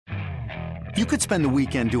You could spend the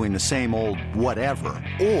weekend doing the same old whatever,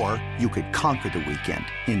 or you could conquer the weekend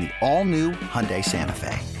in the all-new Hyundai Santa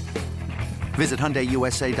Fe. Visit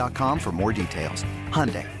HyundaiUSA.com for more details.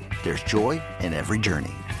 Hyundai, there's joy in every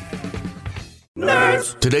journey.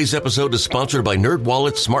 Nerds! Today's episode is sponsored by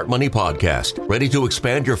NerdWallet's Smart Money Podcast. Ready to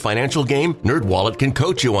expand your financial game? NerdWallet can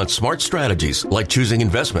coach you on smart strategies like choosing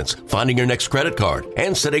investments, finding your next credit card,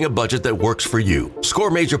 and setting a budget that works for you. Score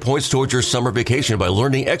major points towards your summer vacation by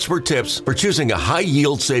learning expert tips for choosing a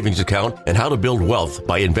high-yield savings account and how to build wealth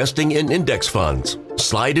by investing in index funds.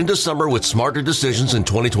 Slide into summer with smarter decisions in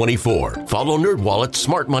 2024. Follow NerdWallet's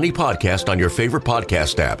Smart Money Podcast on your favorite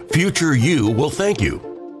podcast app. Future you will thank you.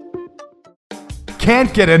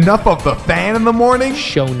 Can't get enough of the Fan in the morning?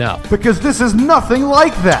 Shown up. Because this is nothing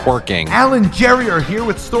like that. Working. Al and Jerry are here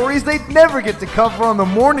with stories they'd never get to cover on the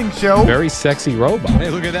morning show. Very sexy robot.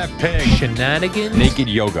 Hey, look at that pig. Shenanigans. Naked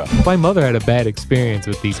yoga. My mother had a bad experience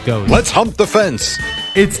with these ghosts. Let's hump the fence.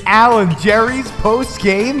 It's Al and Jerry's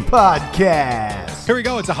post-game podcast. Here we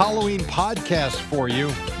go. It's a Halloween podcast for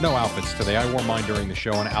you. No outfits today. I wore mine during the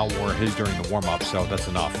show, and Al wore his during the warm-up, so that's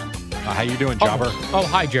enough. How you doing, Jobber? Oh,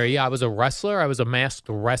 hi, Jerry. Yeah, I was a wrestler. I was a masked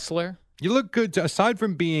wrestler. You look good. Aside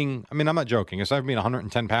from being, I mean, I'm not joking. Aside from being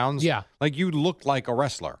 110 pounds, yeah, like you looked like a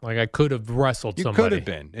wrestler. Like I could have wrestled you somebody. You could have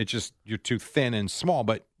been. It's just you're too thin and small,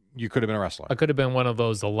 but you could have been a wrestler. I could have been one of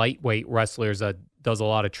those lightweight wrestlers that does a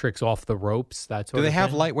lot of tricks off the ropes. That sort Do they of have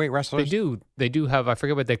thing. lightweight wrestlers? They do. They do have. I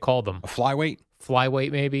forget what they call them. A flyweight.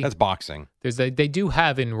 Flyweight, maybe. That's boxing. They do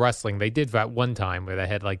have in wrestling. They did that one time where they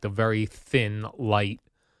had like the very thin, light,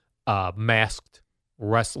 masked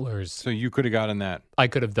wrestlers. So you could have gotten that. I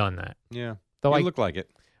could have done that. Yeah. Though you look like it.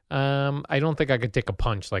 I don't think I could take a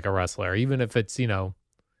punch like a wrestler, even if it's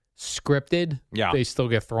scripted. Yeah. They still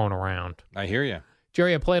get thrown around. I hear you,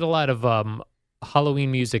 Jerry. I played a lot of Halloween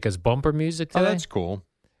music as bumper music today. Oh, that's cool.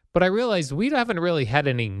 But I realized we haven't really had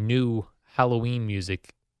any new Halloween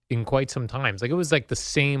music in quite some time. Like it was like the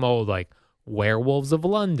same old like Werewolves of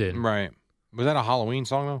London. Right. Was that a Halloween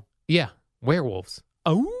song though? Yeah, werewolves.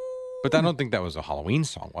 Oh. But I don't think that was a Halloween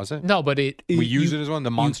song, was it? No, but we use it as one, the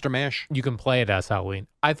Monster Mash. You can play it as Halloween.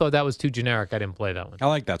 I thought that was too generic. I didn't play that one. I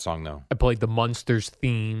like that song though. I played the Munsters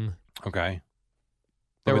theme. Okay.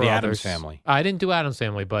 There were were the others. Addams Family. I didn't do Addams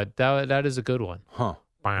Family, but that is a good one. Huh.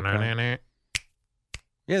 Okay.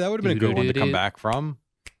 Yeah, that would have been a good one to come back from.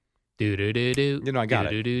 Do-do-do-do. I got it.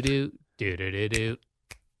 Do-do-do-do. Do-do-do-do.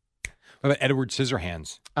 What about Edward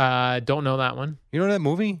Scissorhands? Don't know that one. You know that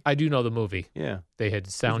movie? I do know the movie. Yeah. They had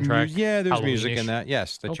soundtrack. Yeah, there's Halloween-ish. music in that.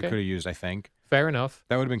 Yes, that you Okay. could have used, I think. Fair enough.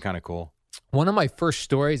 That would have been kind of cool. One of my first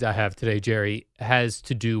stories I have today, Jerry, has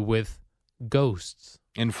to do with ghosts.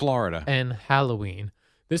 In Florida. And Halloween.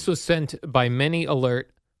 This was sent by many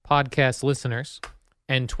Alert podcast listeners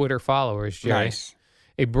and Twitter followers, Jerry. Nice.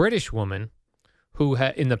 A British woman who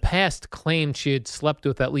in the past claimed she had slept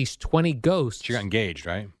with at least 20 ghosts. She got engaged,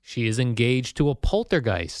 right? She is engaged to a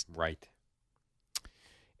poltergeist. Right.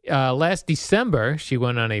 Last December, she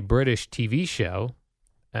went on a British TV show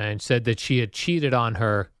and said that she had cheated on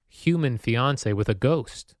her human fiance with a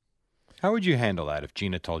ghost. How would you handle that if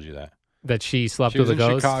Gina told you that? That she slept She was with a in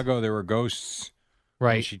ghost? Chicago. There were ghosts.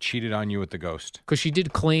 Right. And she cheated on you with the ghost. Because she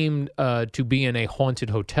did claim to be in a haunted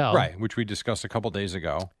hotel. Right, which we discussed a couple days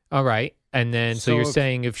ago. All right. And then, so you're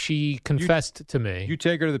saying if she confessed to me. You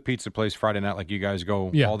take her to the pizza place Friday night like you guys go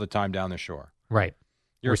all the time down the shore. Right.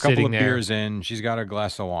 You're We're a couple sitting of there. beers in. She's got a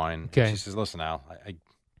glass of wine. Okay. She says, listen, Al,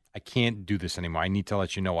 I can't do this anymore. I need to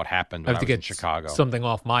let you know what happened I when have I to was in get Chicago. something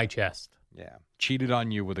off my chest. Yeah. Cheated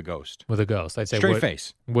on you with a ghost. With a ghost. I'd say, Straight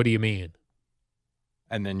face. What do you mean?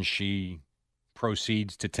 And then she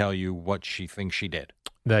proceeds to tell you what she thinks she did.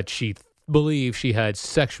 That she believes she had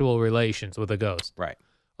sexual relations with a ghost. Right.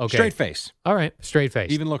 Okay. Straight face. All right. Straight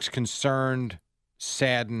face. Even looks concerned,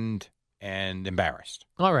 saddened, and embarrassed.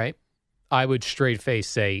 All right. I would straight face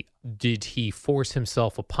say, did he force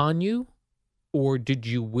himself upon you, or did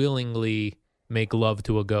you willingly make love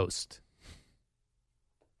to a ghost?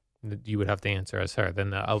 You would have to answer as her.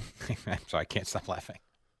 Then I'll. I'm sorry, I can't stop laughing.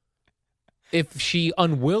 If she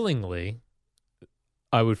unwillingly,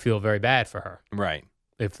 I would feel very bad for her. Right.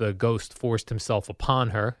 If the ghost forced himself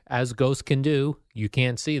upon her, as ghosts can do, you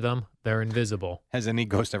can't see them. They're invisible. Has any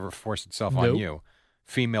ghost ever forced itself Nope. on you?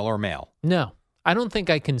 Female or male? No. I don't think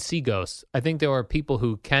I can see ghosts. I think there are people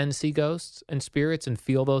who can see ghosts and spirits and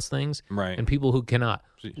feel those things. Right. And people who cannot.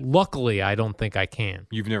 Luckily, I don't think I can.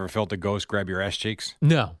 You've never felt a ghost grab your ass cheeks?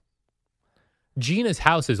 No. Gina's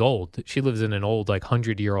house is old. She lives in an old,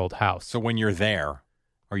 100-year-old house. So when you're there,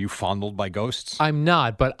 are you fondled by ghosts? I'm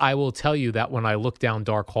not, but I will tell you that when I look down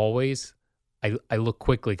dark hallways, I look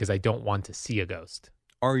quickly because I don't want to see a ghost.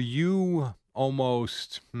 Are you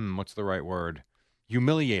almost, what's the right word?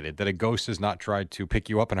 Humiliated that a ghost has not tried to pick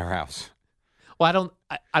you up in her house. Well,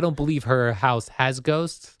 I don't believe her house has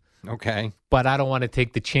ghosts. Okay. But I don't want to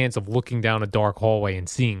take the chance of looking down a dark hallway and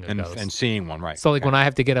seeing a ghost. And seeing one, right. So, like, when I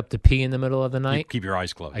have to get up to pee in the middle of the night. Keep your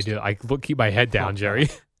eyes closed. I do. I keep my head down, Jerry.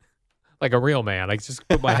 Like a real man. I just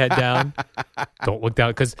put my head down. Don't look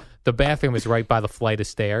down. Because the bathroom is right by the flight of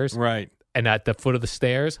stairs. Right. And at the foot of the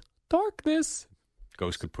stairs, darkness.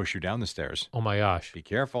 Ghost could push you down the stairs. Oh, my gosh. Be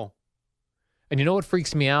careful. And you know what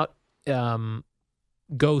freaks me out?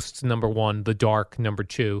 Ghosts, number one. The dark, number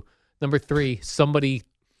two. Number three, somebody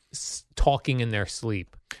talking in their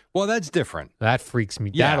sleep. Well, that's different. That freaks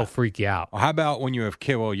me. Yeah. That'll freak you out. Well, how about when you have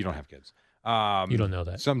kids? Well, you don't have kids. You don't know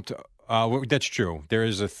that. That's true. There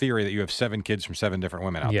is a theory that you have 7 kids from 7 different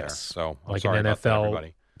women out there. So I'm like sorry an about that, NFL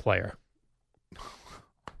everybody. player.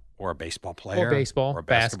 Or a baseball player. Or baseball. Or a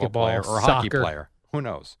basketball player. Or a hockey soccer. player. Who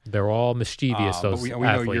knows? They're all mischievous, those but we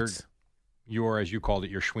athletes. know your, as you called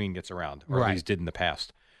it, your schween gets around. Or Right. at least did in the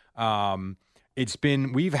past.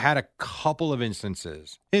 We've had a couple of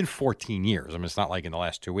instances in 14 years. I mean, it's not like in the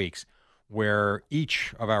last 2 weeks where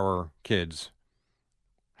each of our kids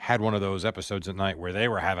had one of those episodes at night where they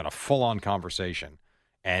were having a full-on conversation,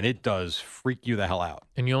 and it does freak you the hell out.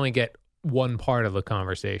 And you only get one part of the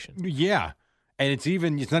conversation. Yeah, and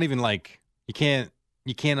it's not even like you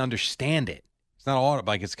can't understand it. It's not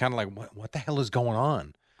audible. Like it's kind of like what the hell is going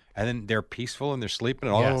on? And then they're peaceful and they're sleeping.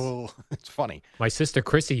 And it's funny. My sister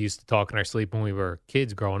Chrissy used to talk in her sleep when we were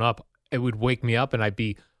kids growing up. It would wake me up, and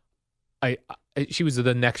she was in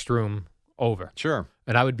the next room over. Sure.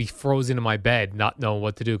 And I would be frozen in my bed, not knowing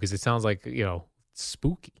what to do because it sounds like,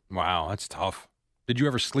 spooky. Wow, that's tough. Did you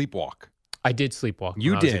ever sleepwalk? I did sleepwalk.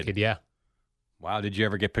 You when I was a did? kid, yeah. Wow, did you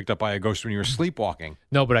ever get picked up by a ghost when you were sleepwalking?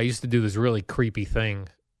 No, but I used to do this really creepy thing.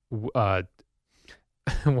 When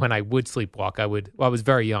I would sleepwalk, I was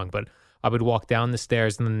very young, but I would walk down the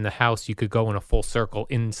stairs, and then in the house, you could go in a full circle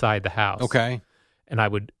inside the house. Okay. And I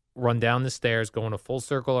would run down the stairs, go in a full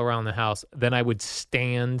circle around the house. Then I would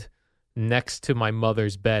stand next to my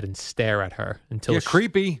mother's bed and stare at her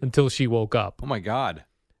creepy. until she woke up. Oh, my God.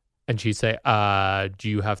 And she'd say, do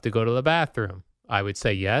you have to go to the bathroom? I would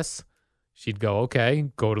say yes. She'd go, okay,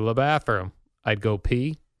 go to the bathroom. I'd go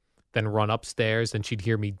pee, then run upstairs, and she'd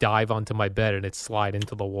hear me dive onto my bed, and it'd slide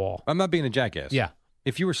into the wall. I'm not being a jackass. Yeah.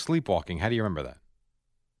 If you were sleepwalking, how do you remember that?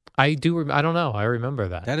 I do. I don't know. I remember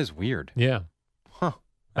that. That is weird. Yeah. Huh.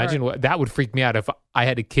 Imagine what that would freak me out if I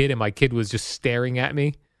had a kid and my kid was just staring at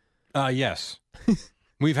me. Yes.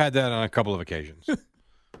 We've had that on a couple of occasions.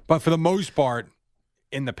 But for the most part,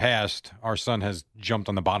 in the past, our son has jumped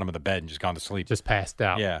on the bottom of the bed and just gone to sleep. Just passed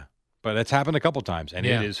out. Yeah. But it's happened a couple times, and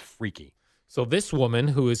Yeah. it is freaky. So this woman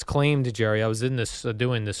who is claimed, Jerry, I was in this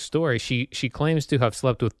doing this story. She claims to have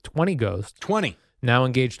slept with 20 ghosts. 20. Now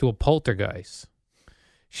engaged to a poltergeist.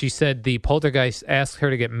 She said the poltergeist asked her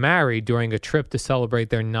to get married during a trip to celebrate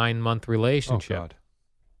their 9-month relationship. Oh, God.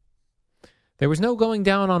 There was no going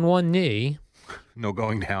down on one knee. No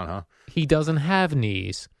going down, huh? He doesn't have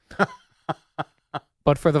knees.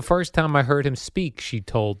 But for the first time I heard him speak, she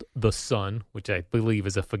told The Sun, which I believe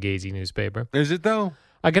is a Fugazi newspaper. Is it, though?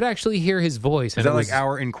 I could actually hear his voice. Is that like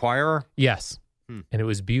our Inquirer? Yes. And it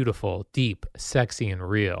was beautiful, deep, sexy, and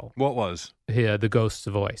real. What was? Yeah, the ghost's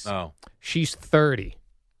voice. Oh. She's 30.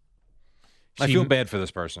 I feel bad for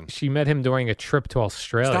this person. She met him during a trip to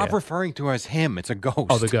Australia. Stop referring to her as him. It's a ghost.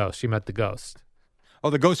 Oh, the ghost. She met the ghost. Oh,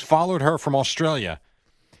 the ghost followed her from Australia.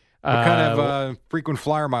 What kind of frequent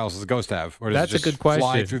flyer miles does the ghost have? Or does That's it just a good question.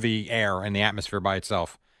 fly through the air and the atmosphere by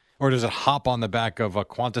itself? Or does it hop on the back of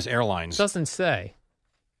Qantas Airlines? Doesn't say.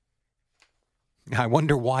 I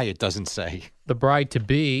wonder why it doesn't say. The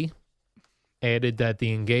bride-to-be added that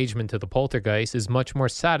the engagement to the poltergeist is much more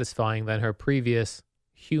satisfying than her previous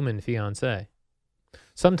human fiancé.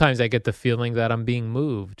 Sometimes I get the feeling that I'm being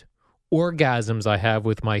moved. Orgasms I have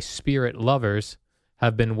with my spirit lovers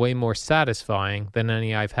have been way more satisfying than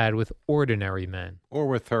any I've had with ordinary men. Or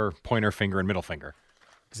with her pointer finger and middle finger.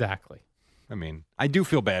 Exactly. I mean, I do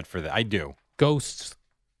feel bad for that. I do. Ghosts.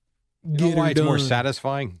 You know why it it's more done.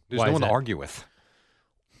 satisfying? There's Why no is one to that? argue with.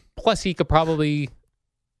 Plus, he could probably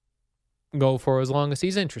go for as long as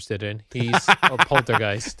he's interested in. He's a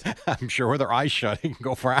poltergeist. I'm sure with her eyes shut, he can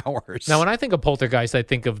go for hours. Now, when I think of poltergeist, I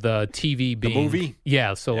think of the TV being... The movie?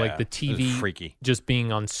 Yeah, so like Yeah, the it's TV freaky. just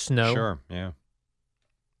being on snow Sure, yeah.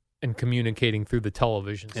 and communicating through the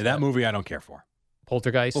television. Yeah, that movie I don't care for.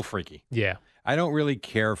 Poltergeist? A little freaky. Yeah. I don't really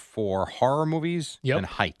care for horror movies Yep. and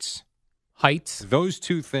heights. Heights? Those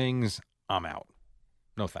two things, I'm out.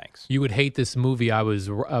 No thanks. You would hate this movie I was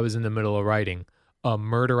in the middle of writing,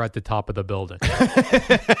 Murder at the Top of the Building.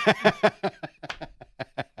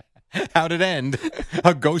 how'd it end?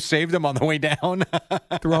 A ghost saved him on the way down?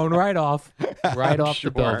 Thrown right off the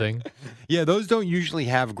sure. building. Yeah, those don't usually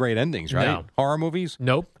have great endings, right? No. Horror movies?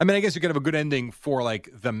 Nope. I mean, I guess you could have a good ending for like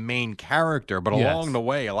the main character, but Yes. along the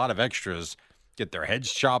way, a lot of extras get their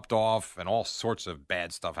heads chopped off and all sorts of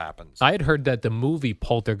bad stuff happens. I had heard that the movie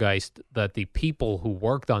Poltergeist, that the people who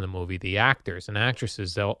worked on the movie, the actors and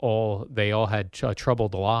actresses, they all had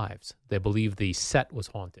troubled lives. They believe the set was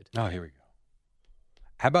haunted. Oh, here we go.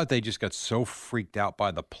 How about they just got so freaked out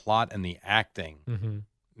by the plot and the acting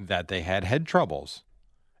that they had head troubles,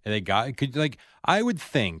 and I would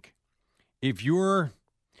think if you're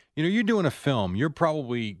doing a film, you're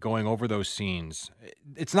probably going over those scenes.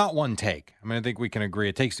 It's not one take. I mean, I think we can agree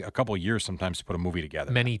it takes a couple of years sometimes to put a movie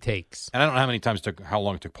together. Many takes. And I don't know how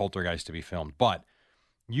long it took Poltergeist to be filmed, but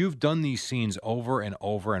you've done these scenes over and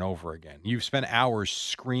over and over again. You've spent hours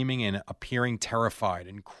screaming and appearing terrified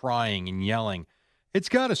and crying and yelling. It's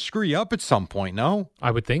got to screw you up at some point, no?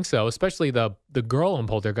 I would think so, especially the girl in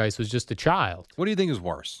Poltergeist was just a child. What do you think is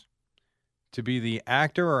worse? To be the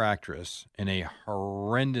actor or actress in a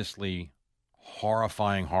horrendously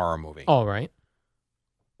horrifying horror movie? All right.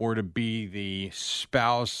 Or to be the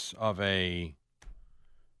spouse of a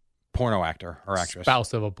porno actor or actress?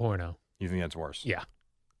 Spouse of a porno. You think that's worse? Yeah.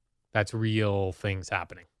 That's real things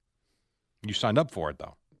happening. You signed up for it,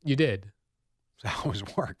 though. You did. So how does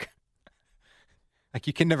it work? Like,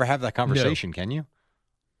 you can never have that conversation, can you?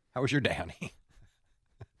 How was your day, honey?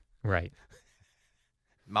 Right.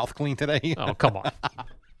 Mouth clean today? Oh, come on.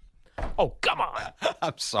 Oh, come on.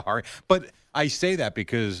 I'm sorry. But I say that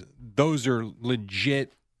because those are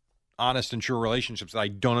legit, honest, and true relationships that I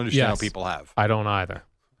don't understand how people have. I don't either.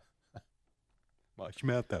 Wash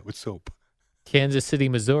your mouth out with soap. Kansas City,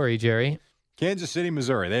 Missouri, Jerry. Kansas City,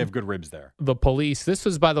 Missouri. They have good ribs there. The police, this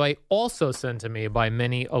was, by the way, also sent to me by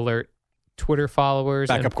many alert Twitter followers.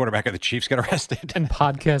 Backup quarterback of the Chiefs got arrested. And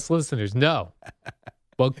podcast listeners. No.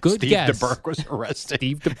 But good Steve guess. DeBerg was arrested.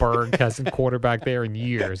 Steve DeBerg hasn't quarterback there in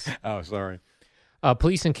years. Oh, sorry.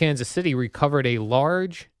 Police in Kansas City recovered a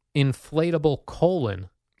large inflatable colon.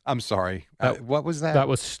 I'm sorry. What was that? That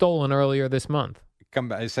was stolen earlier this month. Come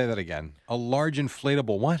back. Say that again. A large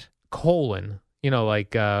inflatable what? Colon. You know,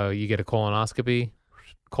 like you get a colonoscopy.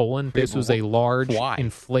 Colon. This was a large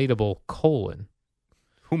inflatable colon.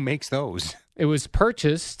 Who makes those? It was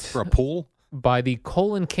purchased for a pool by the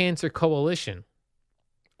Colon Cancer Coalition.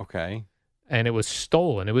 Okay. And it was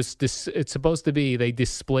stolen. It's supposed to be, they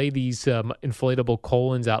display these inflatable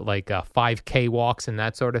colons at like 5K walks and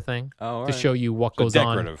that sort of thing to show you what goes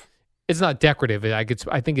on. It's not decorative. I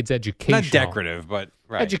think it's educational. Not decorative, but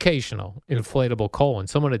right. Educational inflatable colon.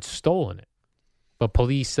 Someone had stolen it, but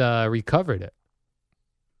police recovered it.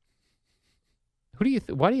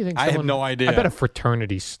 Why do you think? I have no idea. I bet a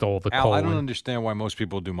fraternity stole the colon. I don't understand why most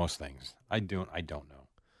people do most things. I don't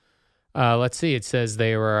know. Let's see. It says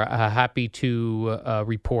they were happy to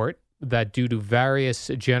report that due to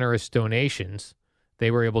various generous donations,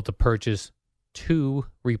 they were able to purchase 2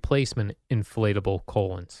 replacement inflatable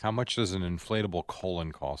colons. How much does an inflatable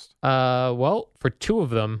colon cost? Well, for 2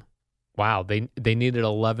 of them, wow, they needed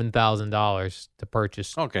 $11,000 to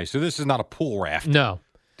purchase. Okay, so this is not a pool raft. No.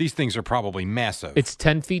 These things are probably massive. It's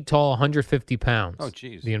 10 feet tall, 150 pounds. Oh,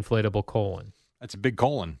 geez. The inflatable colon. That's a big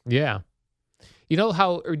colon. Yeah. You know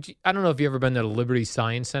how, I don't know if you've ever been to the Liberty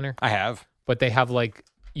Science Center. I have. But they have like,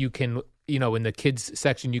 you can, in the kids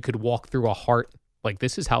section, you could walk through a heart. Like,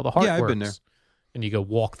 this is how the heart works. Yeah, I've been there. And you go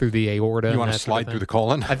walk through the aorta. You want to slide through the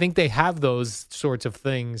colon? I think they have those sorts of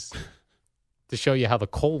things to show you how the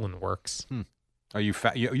colon works. Are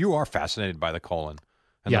you are fascinated by the colon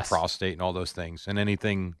and the prostate and all those things and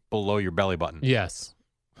anything below your belly button? Yes.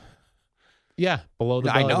 Yeah, below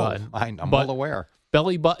the belly button. I'm well aware.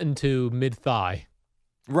 Belly button to mid-thigh.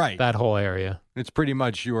 Right. That whole area. It's pretty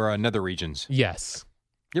much your nether regions. Yes.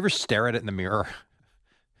 You ever stare at it in the mirror?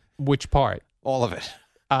 Which part? All of it.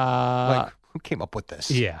 Like, who came up with this?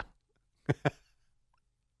 Yeah.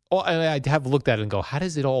 I have looked at it and go, how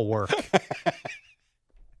does it all work?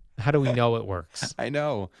 How do we know it works? I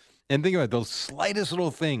know. And think about it, the slightest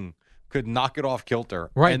little thing could knock it off kilter.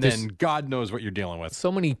 Right. And then God knows what you're dealing with.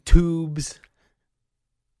 So many tubes.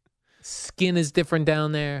 Skin is different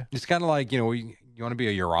down there. It's kind of like, you want to be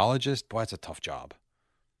a urologist? Boy, that's a tough job.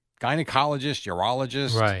 Gynecologist,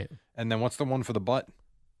 urologist. Right. And then what's the one for the butt?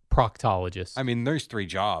 Proctologist. I mean, there's 3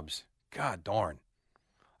 jobs. God darn.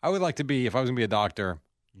 I would like to be, if I was going to be a doctor,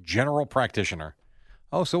 general practitioner.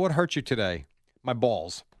 Oh, so what hurt you today? My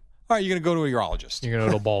balls. All right, you're going to go to a urologist. You're going to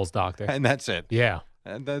go to a balls doctor. And that's it. Yeah.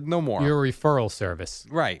 And no more. You're a referral service.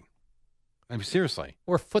 Right. I mean, seriously.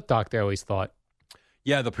 Or foot doctor, I always thought.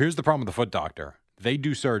 Yeah, here's the problem with the foot doctor. they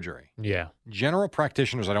do surgery. Yeah. General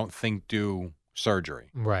practitioners, I don't think, do surgery.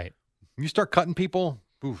 Right. You start cutting people,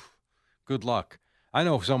 oof, good luck. I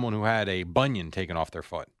know someone who had a bunion taken off their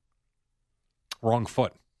foot. Wrong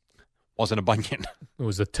foot. Wasn't a bunion. It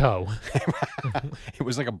was a toe. It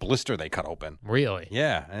was like a blister they cut open. Really?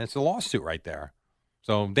 Yeah, and it's a lawsuit right there.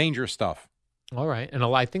 So dangerous stuff. All right. And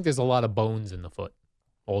I think there's a lot of bones in the foot.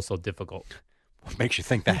 Also difficult. What makes you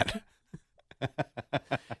think that?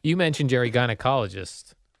 You mentioned, Jerry,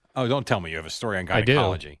 gynecologist. Oh, don't tell me you have a story on I do.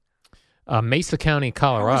 gynecology. Mesa County,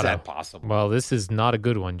 Colorado. How is that possible? Well, this is not a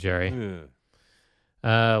good one, Jerry.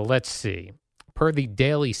 Let's see. Per the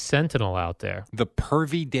Daily Sentinel out there. The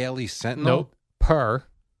Pervy Daily Sentinel? Nope. Per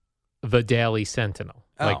the Daily Sentinel.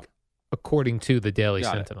 Oh. Like, according to the Daily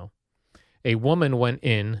Got it. Sentinel. A woman went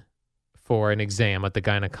in for an exam at the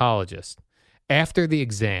gynecologist. After the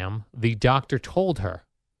exam, the doctor told her,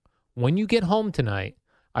 when you get home tonight,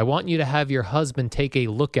 I want you to have your husband take a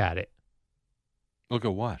look at it. Look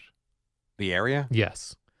at what? The area?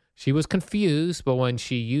 Yes. She was confused, but when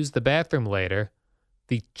she used the bathroom later,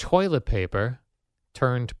 the toilet paper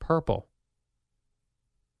turned purple.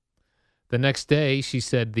 The next day, she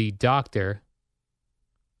said the doctor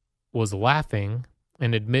was laughing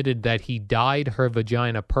and admitted that he dyed her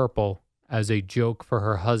vagina purple as a joke for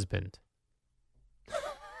her husband.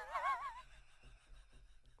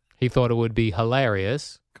 He thought it would be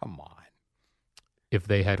hilarious Come on. if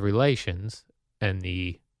they had relations and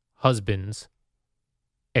the husband's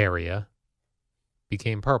area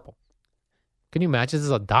became purple. Can you imagine? This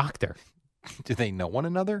is a doctor, Do they know one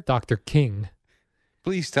another? Dr. King.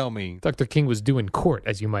 Please tell me. Dr. King was due in court,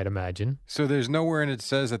 as you might imagine. So there's nowhere in it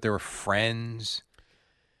says that they were friends?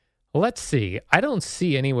 Let's see. I don't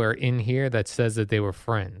see anywhere in here that says that they were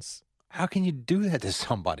friends. How can you do that to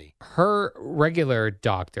somebody? Her regular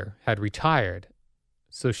doctor had retired,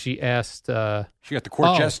 so she asked. She got the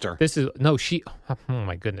court jester. This is no. She. Oh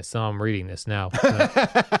my goodness! Now I'm reading this now.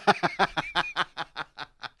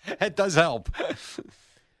 It does help.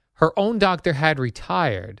 Her own doctor had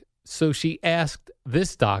retired, so she asked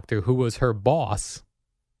this doctor, who was her boss.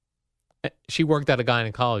 She worked at a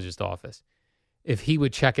gynecologist office, if he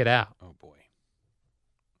would check it out. Oh, boy.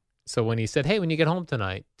 So when he said, hey, when you get home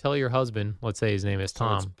tonight, tell your husband, let's say his name is So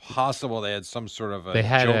Tom. it's possible they had some sort of They a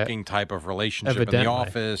had joking type of relationship in the evidently.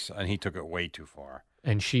 office, and he took it way too far.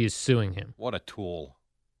 And she is suing him. What a tool.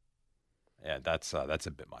 Yeah, that's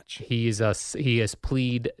a bit much. He has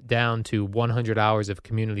pleaded down to 100 hours of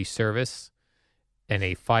community service and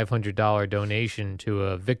a $500 donation to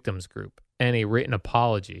a victims group and a written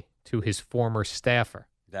apology to his former staffer.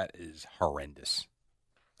 That is horrendous.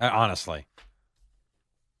 Honestly.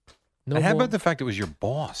 No and how more- about the fact it was your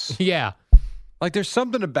boss? Yeah. Like, there's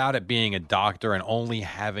something about it being a doctor and only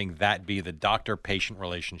having that be the doctor-patient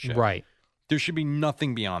relationship. Right. There should be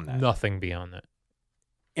nothing beyond that. Nothing beyond that.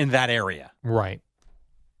 In that area. Right.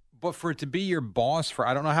 But for it to be your boss for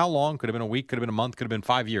I don't know how long, could have been a week, could have been a month, could have been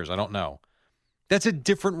 5 years, I don't know. That's a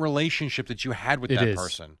different relationship that you had with It that is.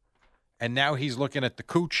 person. And now he's looking at the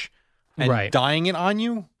cooch and Right. dying it on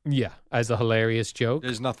you? Yeah. As a hilarious joke.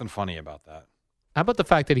 There's nothing funny about that. How about the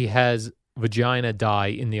fact that he has vagina dye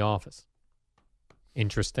in the office?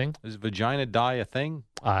 Interesting. Is vagina dye a thing?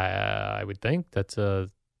 I would think that's a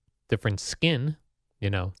different skin,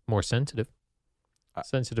 more sensitive.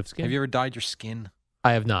 Sensitive skin. Have you ever dyed your skin?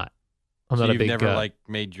 I have not. I'm So not a you've big. never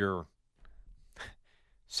made your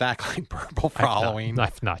sack like purple for Halloween?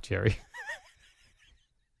 I've not, Jerry.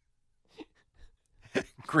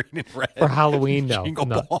 Green and red. For Halloween, no. Jingle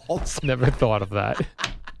No. balls. Never thought of that.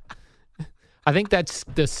 I think that's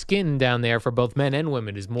the skin down there for both men and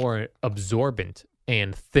women is more absorbent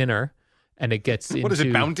and thinner, and it gets into. What is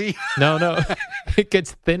it, Bounty? No. It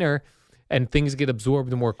gets thinner, and things get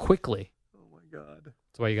absorbed more quickly. Oh, my God.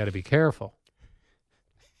 That's why you got to be careful.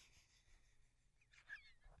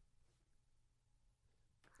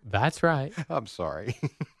 That's right. I'm sorry.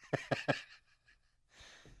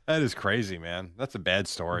 That is crazy, man. That's a bad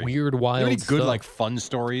story. Weird, You wild have any good, stuff. like, fun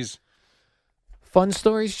stories? Fun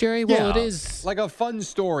stories, Jerry? Well, it Yeah, is. like a fun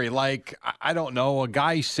story. Like, I don't know, a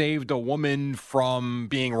guy saved a woman from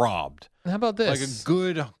being robbed. How about this?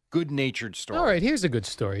 Like a good-natured story. All right, here's a good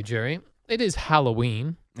story, Jerry. It is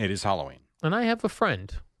Halloween, It is Halloween. and I have a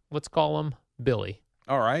friend. Let's call him Billy.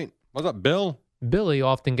 All right. What's up, Bill? Billy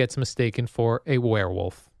often gets mistaken for a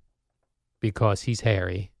werewolf because he's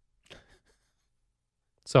hairy.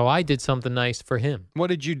 So I did something nice for him. What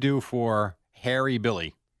did you do for Harry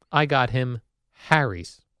Billy? I got him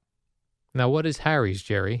Harry's. Now, what is Harry's,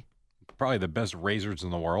 Jerry? Probably the best razors in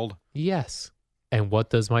the world. Yes. And what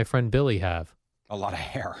does my friend Billy have? A lot of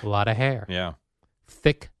hair. A lot of hair. Yeah.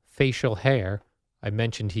 Thick facial hair I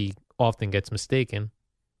mentioned he often gets mistaken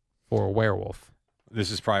for a werewolf.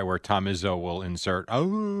 This is probably where Tom Izzo will insert,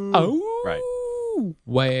 right.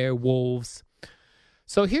 Werewolves.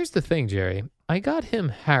 So here's the thing, Jerry. I got him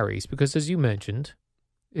Harry's because, as you mentioned,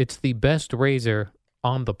 it's the best razor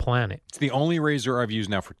on the planet. It's the only razor I've used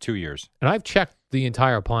now for 2 years. And I've checked the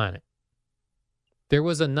entire planet. There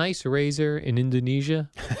was a nice razor in Indonesia.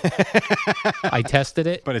 I tested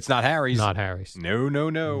it. But it's not Harry's. Not Harry's. No.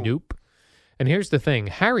 Nope. And here's the thing.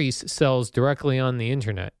 Harry's sells directly on the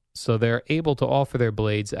internet, so they're able to offer their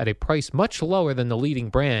blades at a price much lower than the leading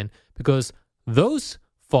brand because those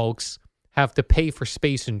folks have to pay for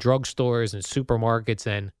space in drugstores and supermarkets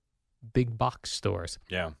and big box stores.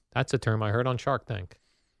 Yeah. That's a term I heard on Shark Tank.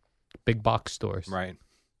 Big box stores. Right.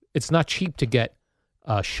 It's not cheap to get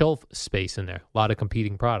shelf space in there. A lot of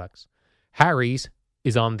competing products. Harry's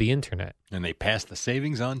is on the internet. And they pass the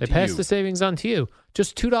savings on to you. They pass the savings on to you.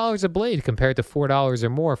 Just $2 a blade compared to $4 or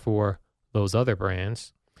more for those other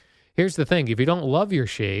brands. Here's the thing. If you don't love your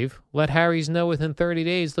shave, let Harry's know within 30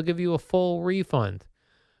 days. They'll give you a full refund.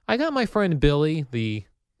 I got my friend Billy, the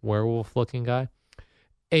werewolf-looking guy,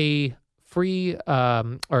 a free or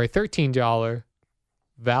a $13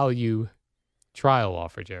 value trial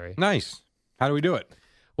offer, Jerry. Nice. How do we do it?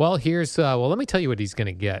 Well, let me tell you what he's going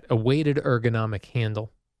to get. A weighted ergonomic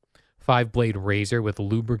handle, 5-blade razor with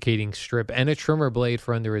lubricating strip and a trimmer blade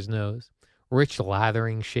for under his nose, rich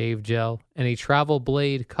lathering shave gel, and a travel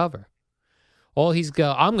blade cover.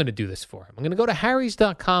 I'm going to do this for him. I'm going to go to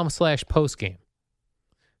harrys.com/postgame.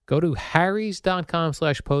 Go to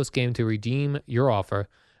harrys.com/postgame to redeem your offer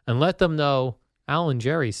and let them know Alan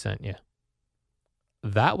Jerry sent you.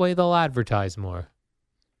 That way they'll advertise more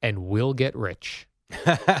and we'll get rich.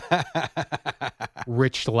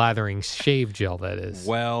 Rich lathering shave gel, that is.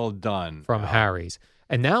 Well done. From Harry's.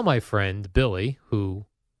 And now my friend Billy, who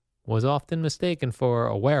was often mistaken for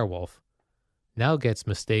a werewolf, now gets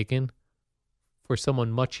mistaken for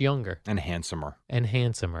someone much younger. And handsomer.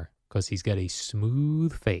 Because he's got a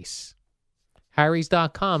smooth face.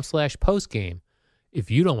 Harrys.com/postgame if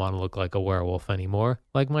you don't want to look like a werewolf anymore,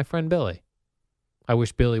 like my friend Billy. I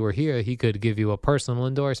wish Billy were here. He could give you a personal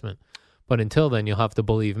endorsement. But until then, you'll have to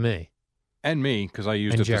believe me. And me, because I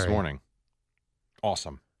used it this morning.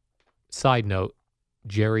 Awesome. Side note,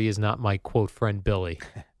 Jerry is not my, quote, friend Billy.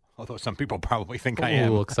 Although some people probably think I am.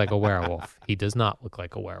 Who looks like a werewolf. He does not look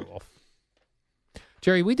like a werewolf.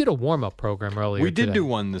 Jerry, we did a warm-up program earlier We did today. do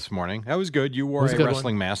one this morning. That was good. You wore a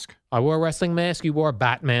wrestling mask. I wore a wrestling mask. You wore a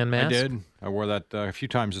Batman mask. I did. I wore that a few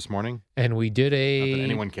times this morning. And we did Not that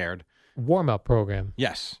anyone cared. Warm-up program.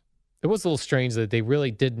 Yes. It was a little strange that they really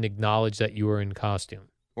didn't acknowledge that you were in costume.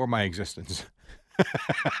 Or my existence.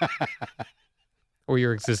 Or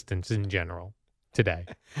your existence in general today.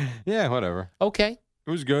 Yeah, whatever. Okay. It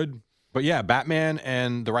was good. But yeah, Batman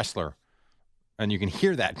and the wrestler. And you can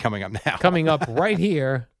hear that coming up now. Coming up right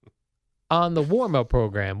here on the warm-up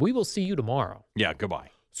program. We will see you tomorrow. Yeah, goodbye.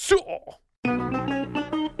 So.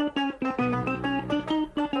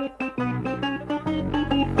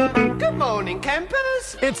 Good morning,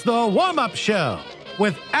 campers. It's the warm-up show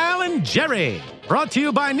with Alan Jerry. Brought to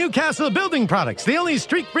you by Newcastle Building Products, the only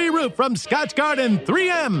streak-free roof from Scotch Garden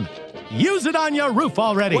 3M. Use it on your roof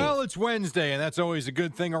already. Well, it's Wednesday, and that's always a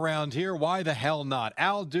good thing around here. Why the hell not?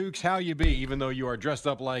 Al Dukes, how you be, even though you are dressed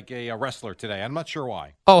up like a wrestler today? I'm not sure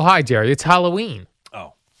why. Oh, hi, Jerry. It's Halloween.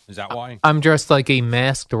 Oh, is that why? I'm dressed like a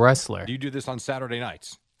masked wrestler. Do you do this on Saturday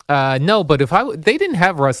nights? No, but if they didn't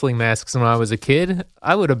have wrestling masks when I was a kid,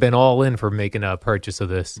 I would have been all in for making a purchase of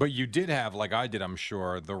this. But you did have, like I did, I'm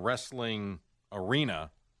sure, the wrestling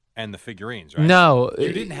arena and the figurines, right? No.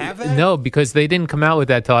 You didn't have that? No, because they didn't come out with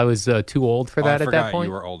that till I was too old for that I at that point.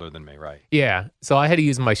 You were older than me, right? Yeah, so I had to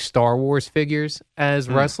use my Star Wars figures as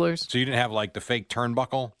wrestlers. So you didn't have, like, the fake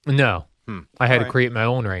turnbuckle? No. I had All to create my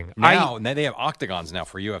own ring. Now they have octagons now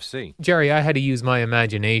for UFC. Jerry, I had to use my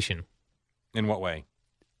imagination. In what way?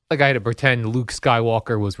 Like I had to pretend Luke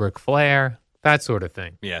Skywalker was Ric Flair, that sort of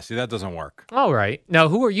thing. Yeah, see, that doesn't work. All right. Now,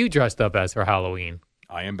 who are you dressed up as for Halloween?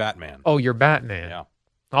 I am Batman. Oh, you're Batman. Yeah.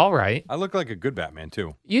 All right. I look like a good Batman,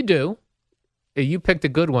 too. You do. You picked a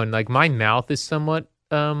good one. Like my mouth is somewhat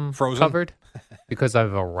frozen, covered because I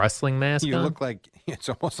have a wrestling mask You on. look like it's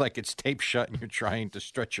almost like it's taped shut and you're trying to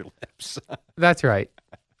stretch your lips. That's right.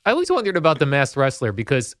 I always wondered about the masked wrestler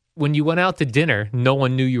because when you went out to dinner, no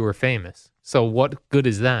one knew you were famous. So what good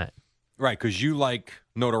is that? Right, because you like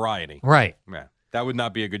notoriety. Right. Yeah, that would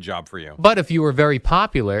not be a good job for you. But if you were very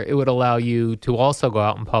popular, it would allow you to also go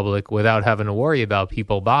out in public without having to worry about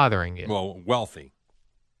people bothering you. Well, wealthy.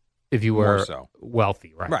 if you More were so.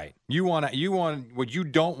 wealthy, right? Right. You want what you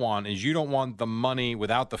don't want is you don't want the money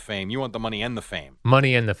without the fame. You want the money and the fame.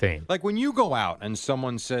 Money and the fame. Like when you go out and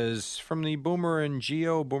someone says from the Boomer and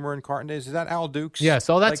Carton days, is that Al Dukes? Yes.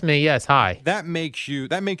 Oh, that's Like, me. Yes. Hi. That makes your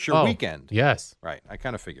Oh, weekend. Yes. Right. I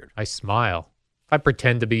kind of figured. I smile. I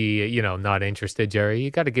pretend to be, not interested, Jerry.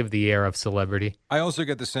 You got to give the air of celebrity. I also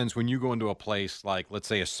get the sense when you go into a place like, let's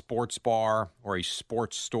say, a sports bar or a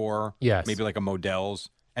sports store, Yes. maybe like a Modell's,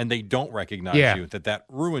 and they don't recognize Yeah. you, that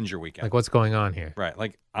ruins your weekend. Like, what's going on here? Right.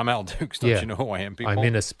 Like, I'm Al Dukes. Don't Yeah. you know who I am, people? I'm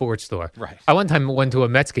in a sports store. Right. I one time went to a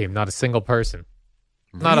Mets game, not a single person.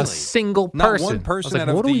 Not a Really? single person. Not one I was person like, out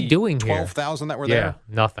of what are we the doing here? 12,000 that were Yeah, there?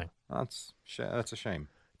 nothing. That's a shame.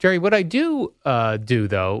 Jerry, what I do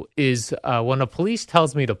though is when a police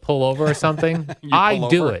tells me to pull over or something, You I pull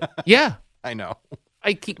do over? it. Yeah. I know.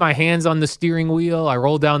 I keep my hands on the steering wheel. I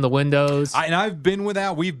roll down the windows. And I've been with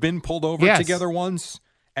Al. We've been pulled over Yes. together once.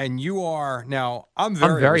 And you are now. I'm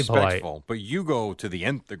very respectful, but you go to the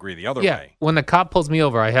nth degree the other yeah. way. When the cop pulls me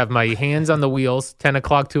over, I have my hands on the wheels, 10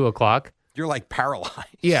 o'clock, 2 o'clock. You're like paralyzed.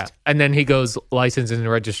 Yeah. And then he goes, license and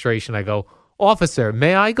registration. I go, officer,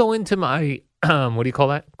 may I go into my, what do you call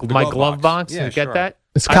that? My glove box Yeah, and get sure. that?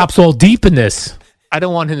 This cop's all deep in this. I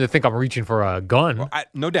don't want him to think I'm reaching for a gun. Well,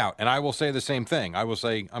 no doubt. And I will say the same thing. I will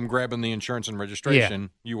say, I'm grabbing the insurance and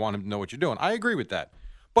registration. You want him to know what you're doing. I agree with that.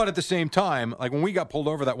 But at the same time, like when we got pulled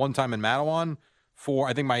over that one time in Matawan for,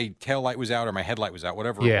 I think my tail light was out or my headlight was out,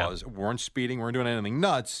 whatever Yeah. it was. We weren't speeding. We weren't doing anything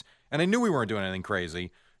nuts. And I knew we weren't doing anything crazy.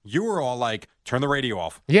 You were all like, turn the radio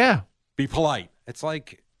off. Yeah. Be polite. It's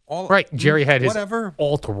like all Right. Jerry had his whatever.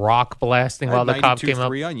 alt rock blasting while the cop came up.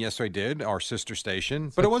 92.3 on Yes I Did, our sister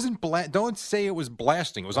station. But it wasn't don't say it was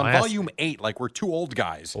blasting. It was on Blasting. volume 8, like we're two old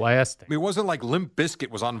guys. Blasting. I mean, it wasn't like Limp Bizkit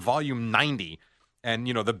was on volume 90 and,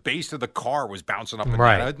 the bass of the car was bouncing up and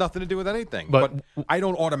Right. down. It had nothing to do with anything. But- But I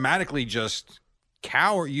don't automatically just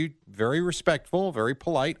cower. You very respectful, very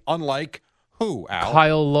polite, unlike who, Al?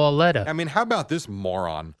 Kyle Lauletta. I mean, how about this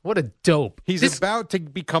moron? What a dope. He's This- about to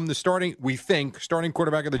become the starting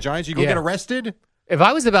quarterback of the Giants. You go Yeah. get arrested? If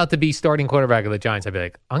I was about to be starting quarterback of the Giants, I'd be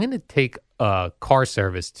like, I'm going to take a car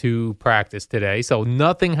service to practice today so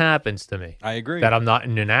nothing happens to me. I agree. That I'm not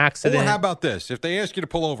in an accident. Or how about this? If they ask you to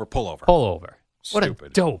pull over, pull over. Pull over. What a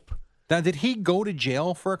Stupid. dope. Now, did he go to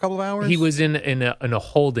jail for a couple of hours? He was in a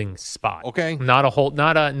holding spot. Okay.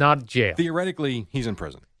 Not jail. Theoretically, he's in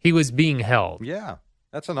prison. He was being held. Yeah,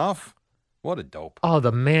 that's enough. What a dope. Oh,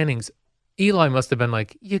 the Mannings. Eli must have been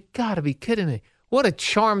like, you got to be kidding me. What a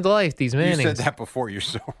charmed life these Mannings. You said that before. You're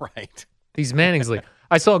so right. These Mannings. Like,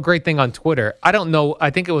 I saw a great thing on Twitter. I don't know. I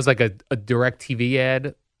think it was like a DirecTV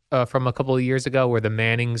ad from a couple of years ago where the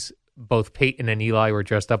Mannings, both Peyton and Eli, were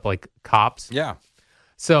dressed up like cops. Yeah.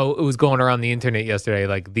 So it was going around the internet yesterday,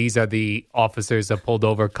 like, these are the officers that pulled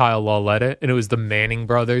over Kyle Lauletta, and it was the Manning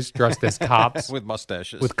brothers dressed as cops With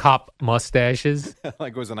mustaches. with cop mustaches.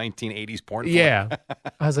 like it was a 1980s porn film. Yeah.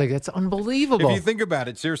 I was like, it's unbelievable. If you think about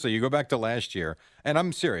it, seriously, you go back to last year, and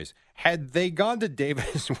I'm serious. Had they gone to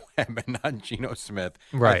Davis Webb and not Geno Smith,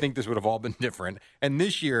 Right. I think this would have all been different. And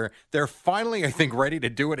this year, they're finally, I think, ready to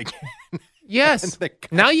do it again. Yes.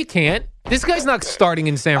 Now you can't. This guy's not starting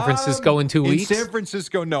in San Francisco in 2 weeks. In San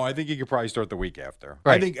Francisco, no. I think he could probably start the week after. I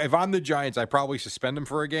Right. think if I'm the Giants, I probably suspend him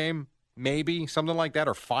for a game, maybe something like that,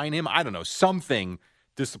 or fine him. I don't know, something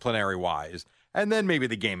disciplinary wise, and then maybe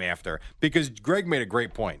the game after. Because Greg made a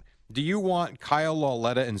great point. Do you want Kyle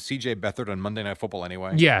Lauletta and C.J. Beathard on Monday Night Football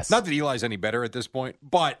anyway? Yes. Not that Eli's any better at this point,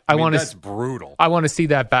 but I I mean, wanna that's brutal. I want to see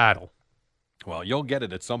that battle. Well, you'll get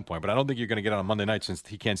it at some point, but I don't think you're going to get it on Monday night since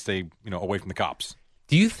he can't stay, away from the cops.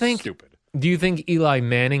 Do you think Stupid. Do you think Eli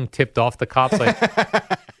Manning tipped off the cops like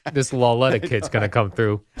this Lauletta kid's going to come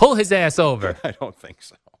through? Pull his ass over. I don't think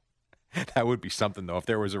so. That would be something, though, if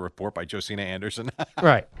there was a report by Josina Anderson.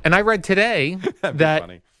 Right. And I read today That'd be that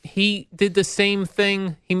funny. he did the same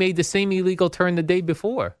thing. He made the same illegal turn the day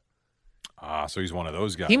before. So he's one of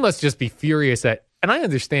those guys. He must just be furious at, and I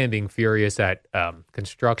understand being furious at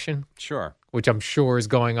construction, Sure. which I'm sure is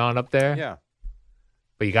going on up there. Yeah.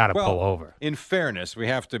 But you got to Well, pull over. In fairness, we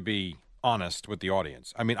have to be honest with the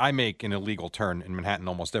audience. I mean, I make an illegal turn in Manhattan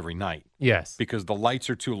almost every night Yes. because the lights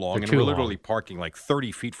are too long They're and too we're long. literally parking like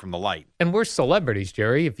 30 feet from the light. And we're celebrities,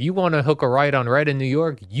 Jerry. If you want to hook a ride on red in New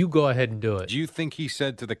York, you go ahead and do it. Do you think he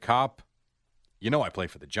said to the cop, I play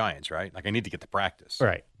for the Giants, right? Like, I need to get to practice.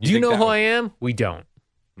 Right. Do you think know that who would- I am? We don't.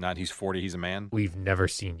 Not he's 40, he's a man. We've never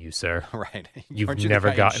seen you, sir. Right. You've Aren't you the never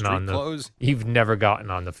guy in gotten street on the. clothes? You've never gotten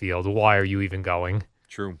on the field. Why are you even going?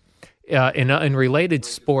 True. In related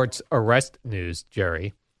sports arrest news,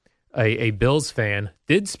 Jerry, a Bills fan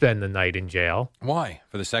did spend the night in jail Why?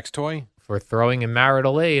 For the sex toy? for throwing a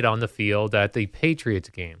marital aid on the field at the Patriots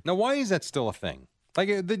game. Now, why is that still a thing? Like,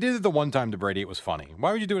 they did it the one time to Brady. It was funny.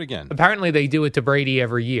 Why would you do it again? Apparently, they do it to Brady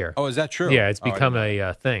every year. Oh, is that true? Yeah, it's Oh, I become didn't know.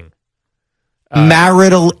 a thing.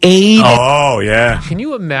 Marital aid. Oh, yeah. Can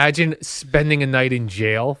you imagine spending a night in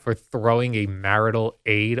jail for throwing a marital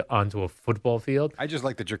aid onto a football field? I just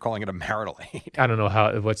like that you're calling it a marital aid. I don't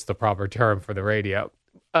know what's the proper term for the radio.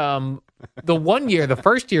 The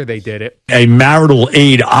first year they did it, A marital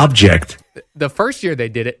aid object. the first year they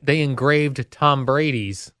did it, they engraved Tom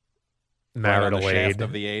Brady's marital Right on the aid. shaft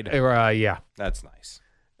of the aid. Yeah. That's nice.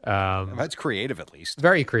 Um, That's creative, at least.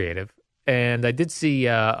 very creative. And I did see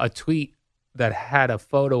a tweet that had a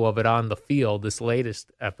photo of it on the field this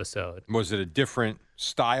latest episode. Was it a different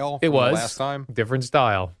style It from the was last time? different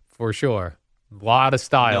style for sure. A lot of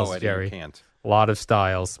styles, No, Eddie, Jerry. you can't. A lot of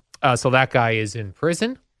styles. So that guy is in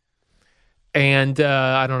prison. And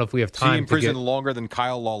I don't know if we have Was he time in to prison get... longer than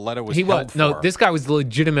Kyle Lauletta was He held was. No, for? this guy was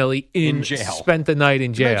legitimately in jail. Spent the night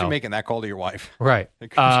in jail. Imagine making that call to your wife. Right.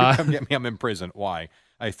 Could you come get me? I'm in prison. Why?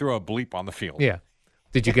 I threw a bleep on the field. Yeah.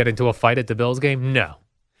 Did you get into a fight at the Bills game? No.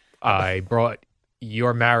 I brought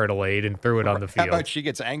your marital aid and threw it on the How field. about she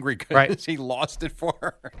gets angry because Right. he lost it for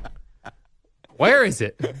her? Where is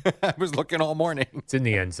it? I was looking all morning. It's in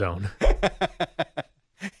the end zone.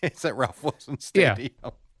 It's at Ralph Wilson Yeah.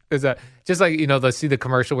 Stadium. Is that just like, they'll see the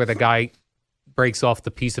commercial where the guy breaks off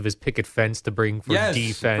the piece of his picket fence to bring for Yes,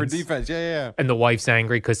 defense. for defense. Yeah. And the wife's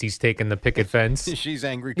angry because he's taking the picket fence. She's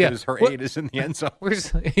angry Yeah. because her What- aid is in the end zone.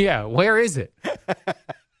 Where is it?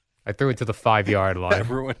 I threw it to the 5-yard line. That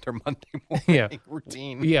ruined her Monday morning Yeah.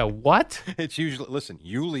 routine. Yeah, what? It's usually, listen,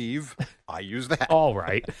 you leave, I use that. All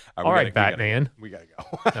right. We All right, gotta- Batman. We gotta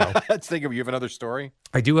go. Let's think of, you have another story?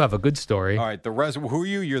 I do have a good story. All right, who are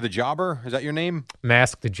you? You're the jobber? Is that your name?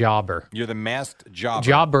 Masked Jobber. You're the masked jobber.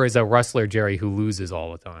 Jobber is a wrestler, Jerry, who loses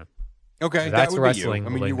all the time. Okay, That's that would wrestling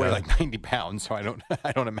be you. I mean, you weigh lingo. like 90 pounds, so I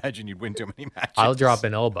don't imagine you'd win too many matches. I'll drop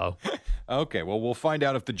an elbow. Okay, well, we'll find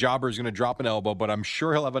out if the jobber is going to drop an elbow, but I'm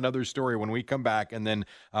sure he'll have another story when we come back. And then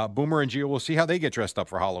Boomer and Gio, we'll see how they get dressed up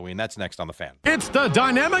for Halloween. That's next on The Fan. It's the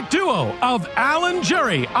dynamic duo of Alan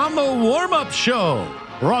Jerry on the warm-up show.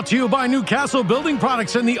 Brought to you by Newcastle Building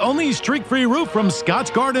Products and the only streak-free roof from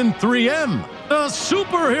Scotch Garden 3M. The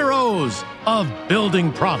superheroes of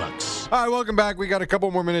building products. All right, welcome back. We got a couple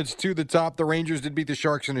more minutes to the top. The Rangers did beat the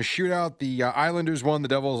Sharks in a shootout. The Islanders won. The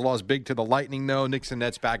Devils lost big to the Lightning, though. Knicks and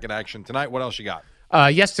Nets back in action tonight. What else you got?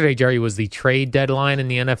 Yesterday, Jerry, was the trade deadline in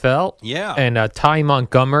the NFL. Yeah. And Ty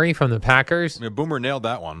Montgomery from the Packers, Yeah, Boomer nailed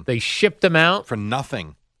that one. they shipped him out For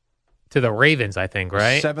nothing. to the Ravens, I think,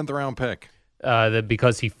 right? 7th round pick.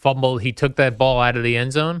 Because he fumbled. He took that ball out of the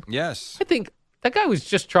end zone. Yes. I think that guy was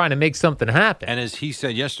just trying to make something happen. And as he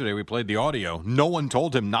said yesterday, we played the audio, no one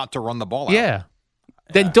told him not to run the ball out. Yeah.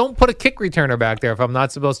 Then don't put a kick returner back there if I'm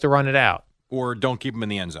not supposed to run it out. Or don't keep him in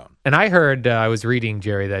the end zone. And I heard, I was reading,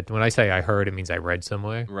 Jerry, that when I say I heard, it means I read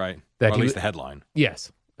somewhere. Right. That Or at he least w- the headline.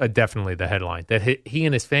 Yes, definitely the headline. That he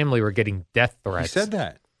and his family were getting death threats. He said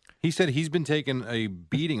that. He said he's been taking a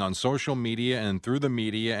beating on social media and through the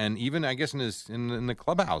media and even, I guess, in the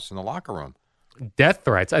clubhouse, in the locker room. Death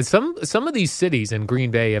threats. Some of these cities, and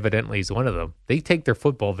Green Bay evidently is one of them, they take their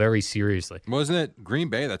football very seriously. Wasn't it Green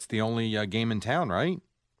Bay? That's the only game in town, right?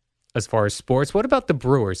 As far as sports, what about the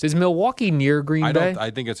Brewers? Is Milwaukee near Green Bay? I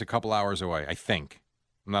think it's a couple hours away. I think.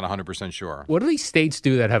 I'm not 100% sure. What do these states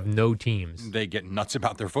do that have no teams? They get nuts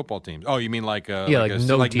about their football teams. Oh, you mean like no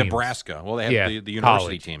like teams. Nebraska? Well, they have Yeah, the university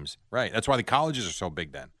college. teams, right? That's why the colleges are so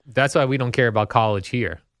big. Then, That's why we don't care about college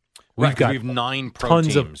here. right? 'Cause got we have 9 pro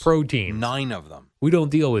tons teams. of pro teams. 9 of them. We don't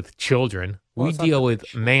deal with children. Well, We it's not deal the-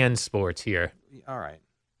 with man sports here. All right.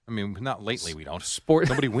 I mean, not lately. We don't. Sport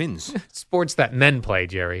Nobody wins. sports that men play,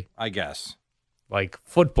 Jerry, I guess. like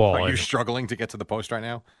football Are you and struggling to get to the post right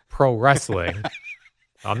now? pro wrestling.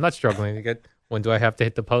 I'm not struggling to get. When do I have to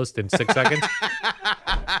hit the post in 6 seconds?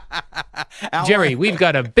 Jerry, we've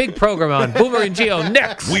got a big program on Boomer and Geo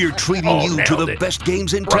next. We're treating Oh, you to nailed the it. best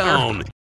games in Brother. town.